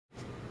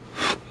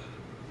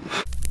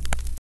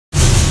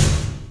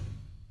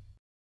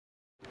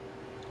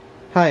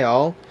Hi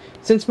all.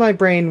 Since my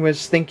brain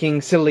was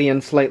thinking silly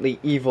and slightly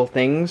evil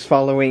things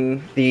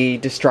following the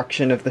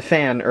destruction of the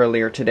fan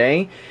earlier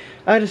today,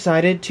 I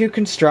decided to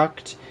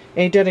construct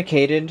a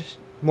dedicated,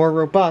 more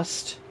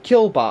robust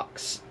kill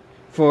box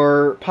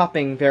for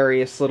popping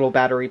various little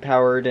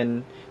battery-powered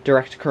and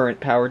direct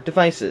current-powered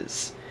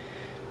devices.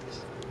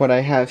 What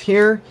I have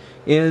here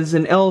is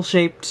an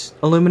L-shaped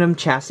aluminum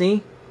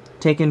chassis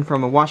taken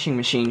from a washing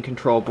machine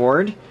control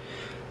board,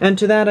 and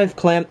to that I've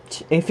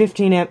clamped a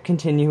 15 amp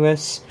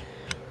continuous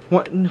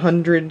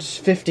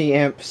 150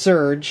 amp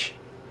surge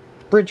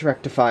bridge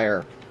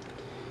rectifier.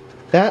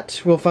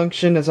 That will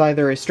function as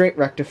either a straight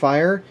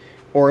rectifier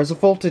or as a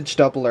voltage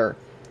doubler,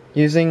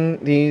 using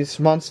these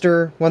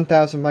monster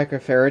 1000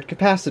 microfarad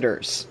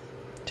capacitors,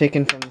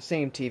 taken from the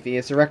same TV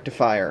as a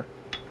rectifier.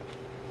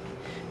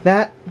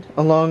 That,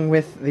 along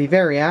with the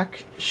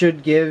variac,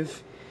 should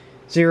give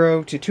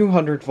 0 to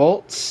 200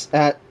 volts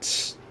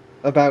at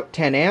about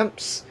 10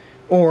 amps,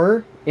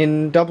 or,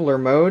 in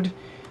doubler mode,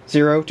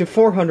 0 to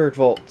 400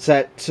 volts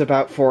at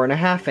about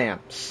 4.5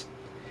 amps.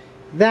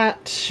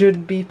 That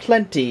should be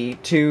plenty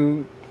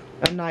to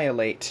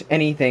annihilate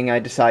anything I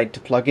decide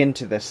to plug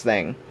into this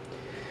thing.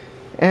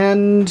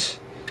 And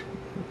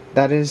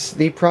that is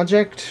the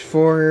project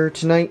for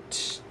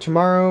tonight,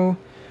 tomorrow.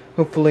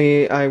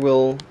 Hopefully I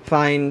will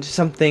find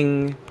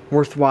something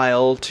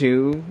worthwhile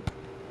to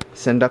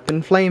send up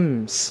in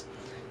flames.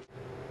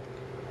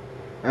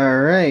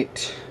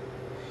 Alright.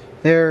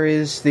 There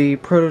is the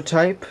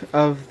prototype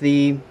of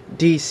the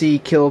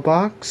DC kill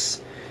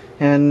box,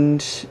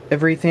 and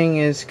everything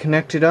is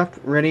connected up,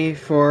 ready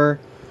for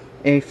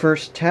a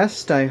first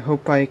test. I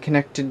hope I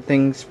connected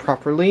things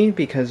properly,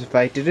 because if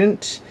I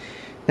didn't,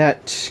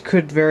 that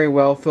could very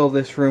well fill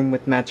this room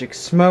with magic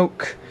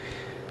smoke.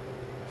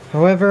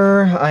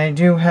 However, I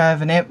do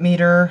have an amp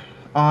meter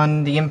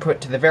on the input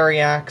to the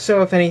variac,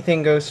 so if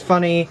anything goes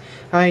funny,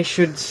 I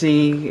should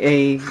see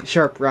a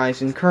sharp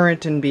rise in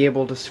current and be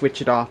able to switch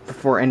it off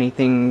before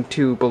anything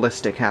too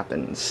ballistic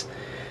happens.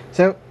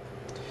 So,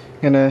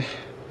 I'm gonna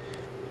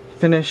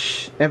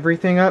finish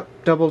everything up,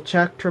 double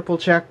check, triple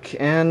check,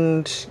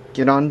 and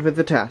get on with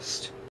the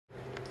test.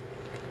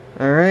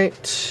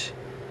 Alright,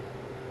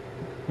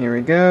 here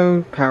we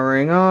go,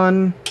 powering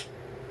on.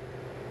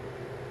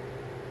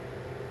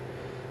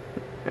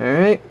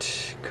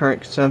 Alright,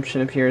 current consumption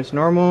appears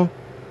normal.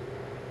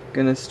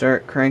 Gonna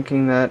start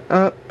cranking that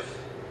up.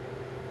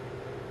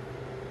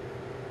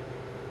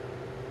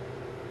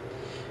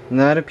 And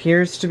that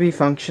appears to be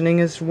functioning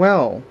as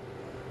well.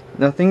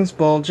 Nothing's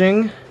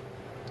bulging.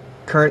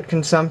 Current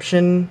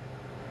consumption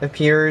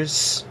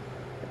appears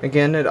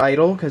again at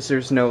idle because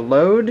there's no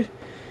load.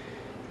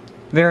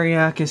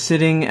 Variac is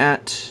sitting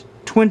at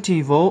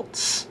 20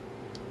 volts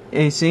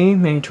AC,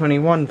 maybe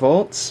 21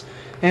 volts,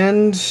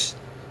 and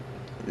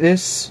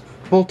this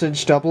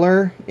voltage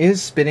doubler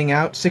is spitting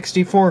out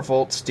 64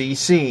 volts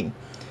DC.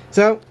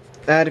 So,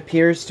 that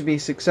appears to be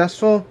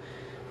successful.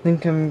 I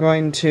think I'm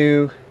going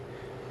to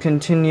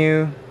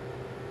continue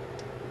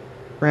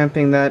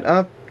ramping that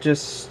up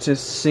just to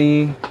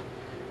see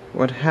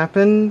what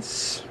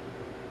happens.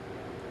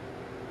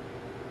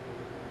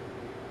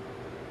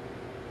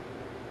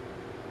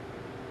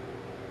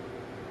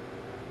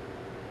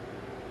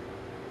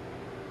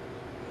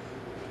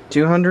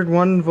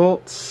 $201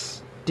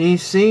 volts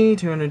DC,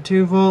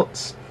 202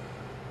 volts.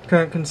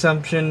 Current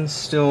consumption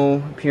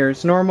still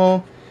appears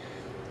normal.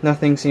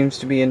 Nothing seems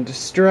to be in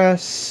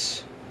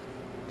distress.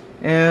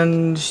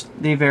 And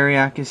the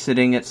variac is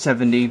sitting at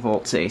 70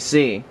 volts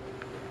AC.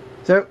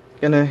 So,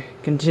 gonna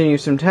continue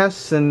some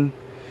tests and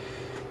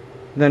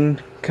then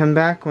come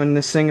back when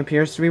this thing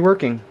appears to be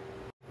working.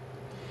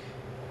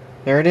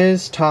 There it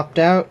is, topped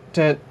out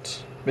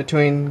at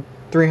between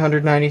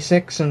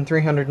 396 and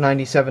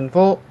 397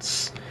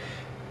 volts.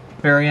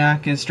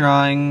 Variac is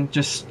drawing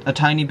just a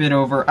tiny bit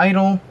over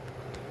idle,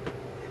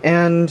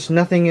 and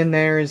nothing in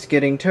there is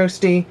getting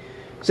toasty,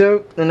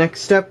 so the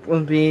next step will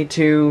be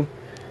to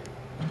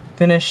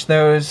finish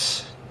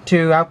those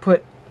two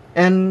output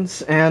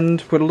ends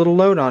and put a little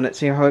load on it,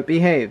 see how it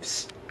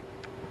behaves.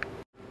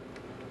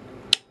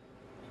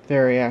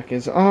 Variac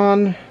is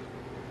on,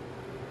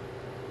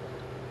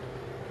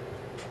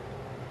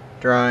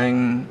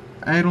 drawing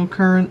idle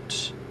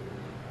current,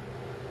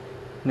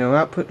 no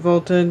output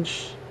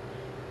voltage.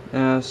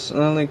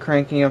 Slowly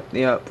cranking up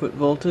the output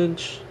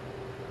voltage.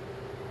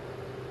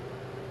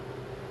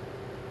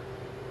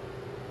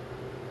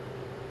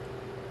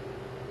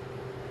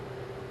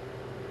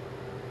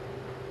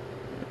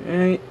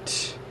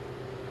 Alright.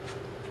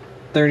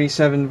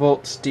 37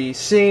 volts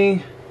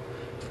DC.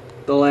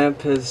 The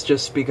lamp has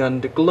just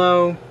begun to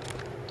glow.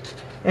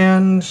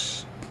 And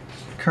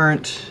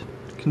current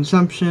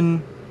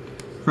consumption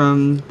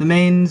from the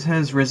mains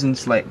has risen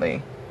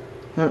slightly.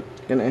 I'm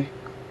gonna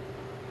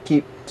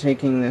keep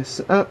taking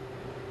this up.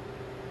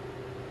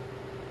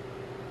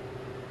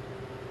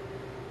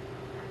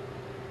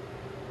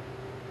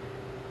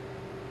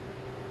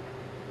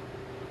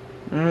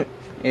 Alright,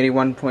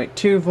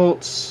 81.2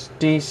 volts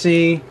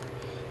DC.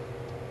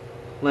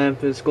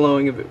 Lamp is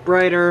glowing a bit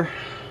brighter.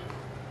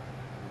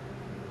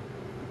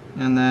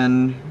 and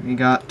then we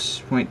got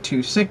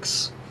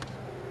 0.26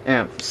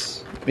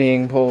 amps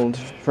being pulled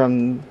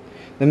from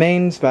the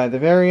mains by the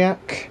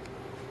variac.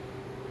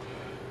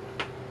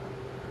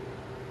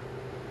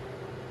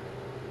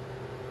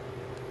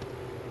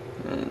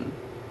 And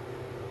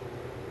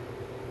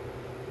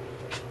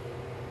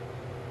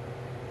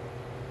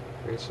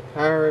raise the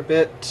power a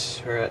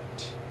bit. We're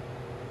at,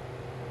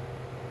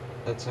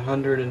 that's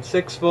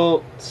 106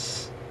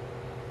 volts.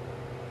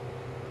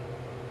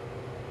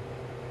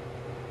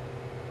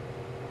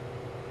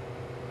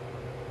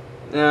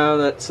 Now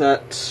that's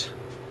at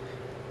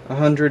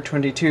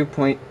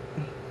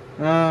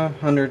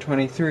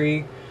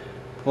 123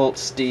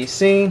 volts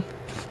DC.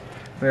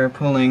 We're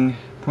pulling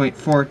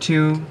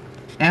 0.42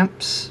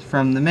 amps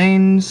from the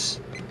mains.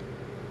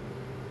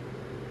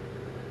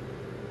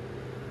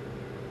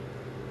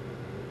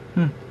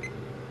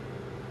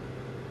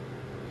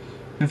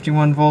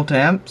 51 volt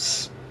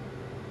amps,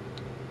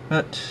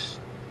 but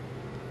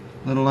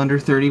a little under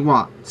 30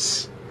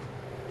 watts.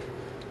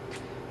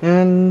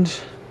 And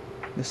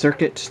the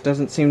circuit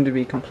doesn't seem to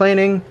be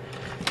complaining.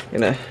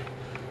 Gonna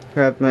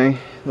grab my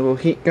little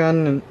heat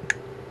gun and,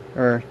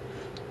 or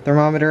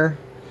thermometer,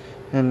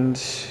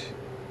 and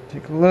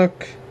take a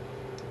look.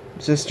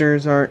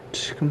 Resistors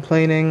aren't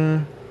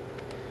complaining,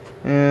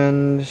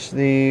 and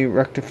the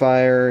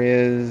rectifier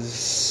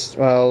is,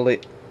 well,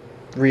 it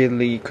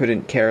really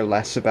couldn't care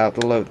less about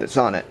the load that's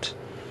on it.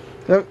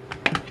 So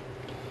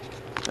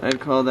I'd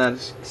call that a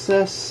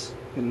success.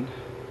 And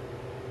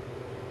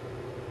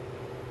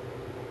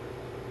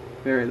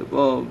vary the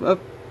bulb up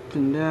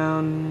and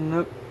down,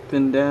 up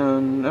and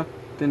down, up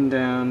and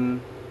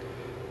down,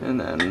 and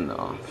then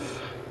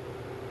off.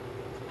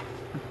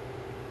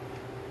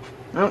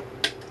 Oh,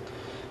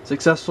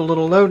 successful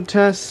little load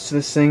test.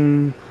 This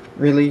thing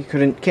really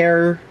couldn't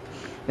care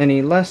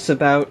any less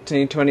about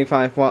a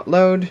 25 watt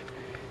load,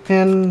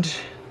 and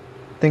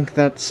I think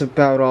that's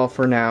about all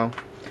for now.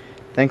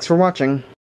 Thanks for watching.